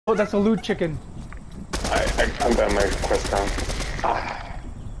Oh, that's a loot chicken. I'm got my quest down. Ah.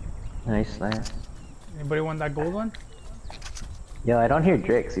 Nice, nice. Anybody want that gold one? Yo, I don't hear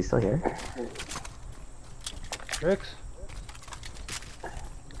Drix. He's still here. Drix?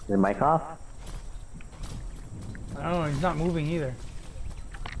 Is the mic off? I don't know, he's not moving either.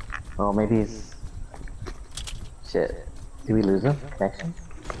 Oh, maybe he's... Shit. Did we lose him? Connection?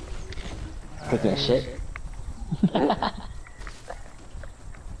 Taking a shit?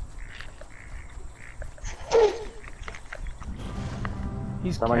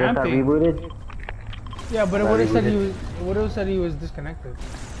 He's Someone just got camping. rebooted? Yeah, but it would have said he was disconnected.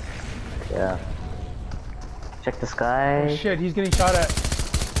 Yeah. Check the sky. Oh shit, he's getting shot at.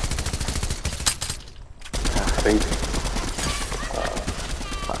 I think.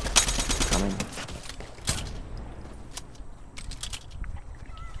 Fuck. Coming.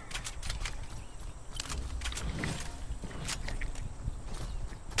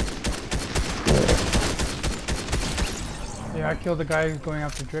 Yeah, I killed the guy who's going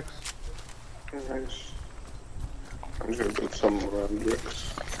after Drix. Nice. I'm just gonna put some around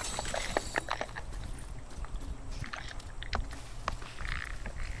Drix.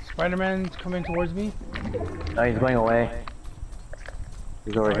 Spider-Man's coming towards me. Oh, he's going away.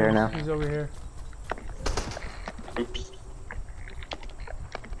 He's over here now. He's over here. Oops.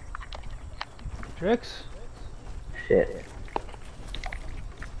 Drix? Shit.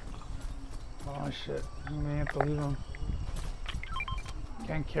 Oh shit, I may have to leave him.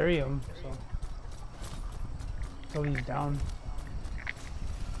 Can't carry him, so. Till he's down.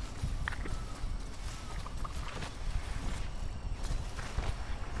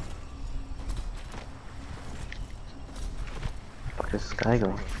 Fuck this guy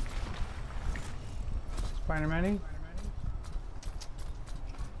go? Spider-Man-y?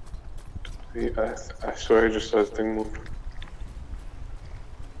 I swear I just saw this thing move.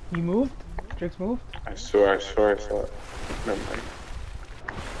 He moved? Drix moved? I swear I saw it. Never mind.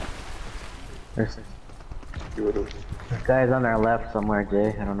 There's You would've. this guy's on our left somewhere,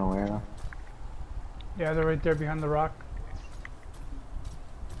 Jay. I don't know where though. Yeah, they're right there behind the rock.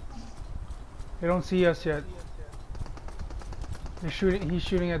 They don't see us yet. They're shooting. He's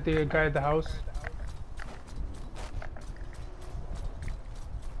shooting at the guy at the house.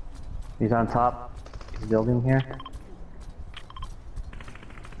 He's on top. He's building here.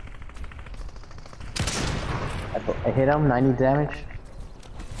 I hit him. 90 damage.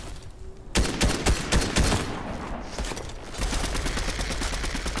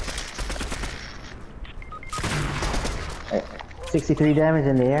 Hey, 63 damage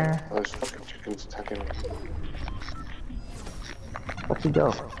in the air. Oh, those fucking chickens attacking me. Where'd he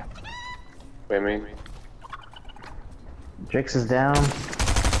go? Wait, me? Drix is down.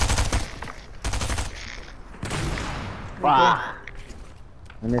 Wow.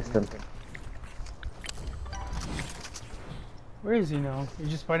 I missed him. Where is he now? He's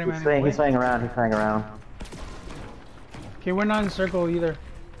just Spider-Man. He's flying around. He's flying around. Okay, we're not in circle either.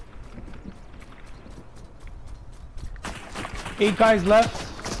 8 guys left.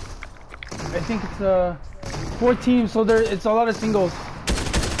 I think it's 4 teams, so it's a lot of singles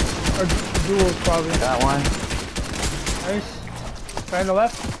or duels probably. Got one. Nice. Guy on the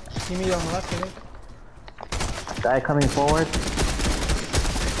left. Teammate on the left, I think. Guy coming forward.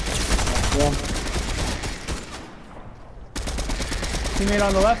 Yeah. Teammate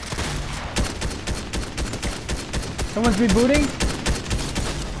on the left. Someone's rebooting.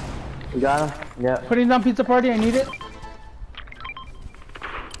 We got him. Yeah. Putting down pizza party. I need it.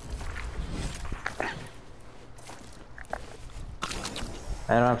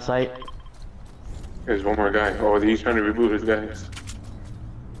 I don't have sight. There's one more guy. Oh, he's trying to reboot his guys.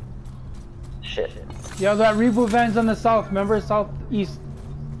 Shit. Yeah, that reboot van's on the south. Remember, southeast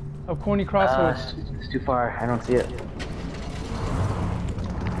of Coney Crossroads. It's too far. I don't see it.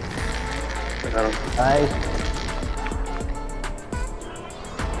 Nice.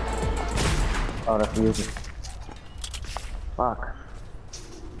 Oh, that's easy. Fuck.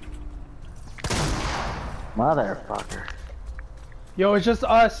 Motherfucker. Yo, it's just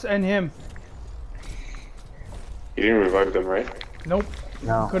us and him. He didn't revive them, right? Nope.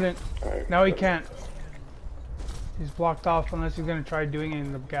 No. Couldn't. Right. Now he can't. He's blocked off unless he's gonna try doing it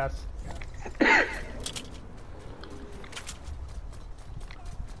in the gas.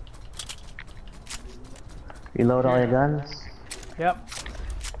 Reload all your guns. Yep.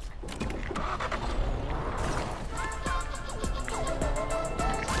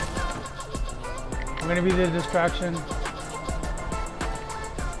 I'm gonna be the distraction.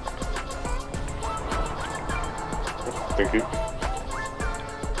 Thank you.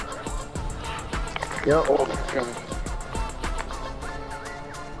 Yo. Oh my god.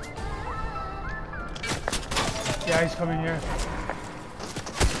 Yeah, he's coming here.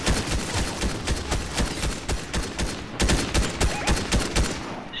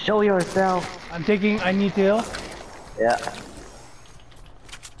 Show yourself. I need to heal. Yeah.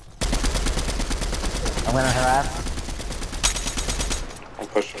 I'm gonna harass. I'm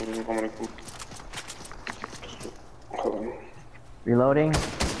pushing. I'm gonna come. Hold on. Reloading.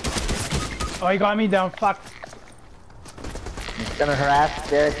 Oh, he got me down. Fuck. I'm gonna harass.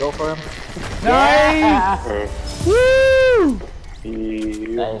 Derek, go for him. Nice! Woo! Yeah.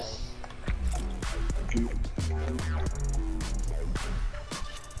 Nice.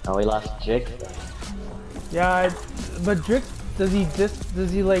 Oh, we lost Drix. Yeah, but Drix,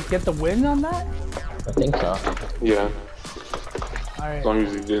 does he like get the win on that? I think so. Yeah. Alright. As long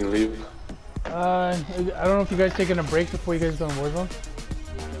as he didn't leave. I don't know if you guys taking a break before you guys go on Warzone.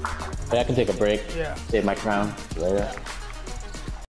 But I can take a break. Yeah. Save my crown later.